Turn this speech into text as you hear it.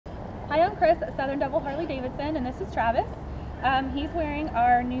Hi, I'm Chris at Southern Devil Harley-Davidson, and this is Travis. He's wearing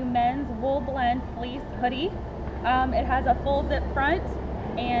our new men's Wool-Blend Fleece Hoodie. It has a full zip front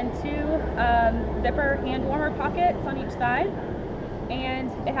and two zipper hand warmer pockets on each side. And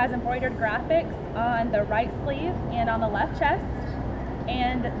it has embroidered graphics on the right sleeve and on the left chest.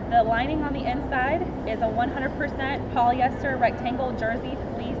 And the lining on the inside is a 100% polyester rectangle jersey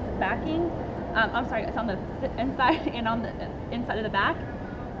fleece backing. I'm sorry, it's on the inside and on the inside of the back.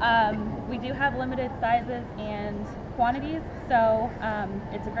 We do have limited sizes and quantities, so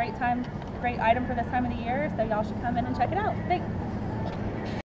it's a great item for this time of the year, so y'all should come in and check it out. Thanks.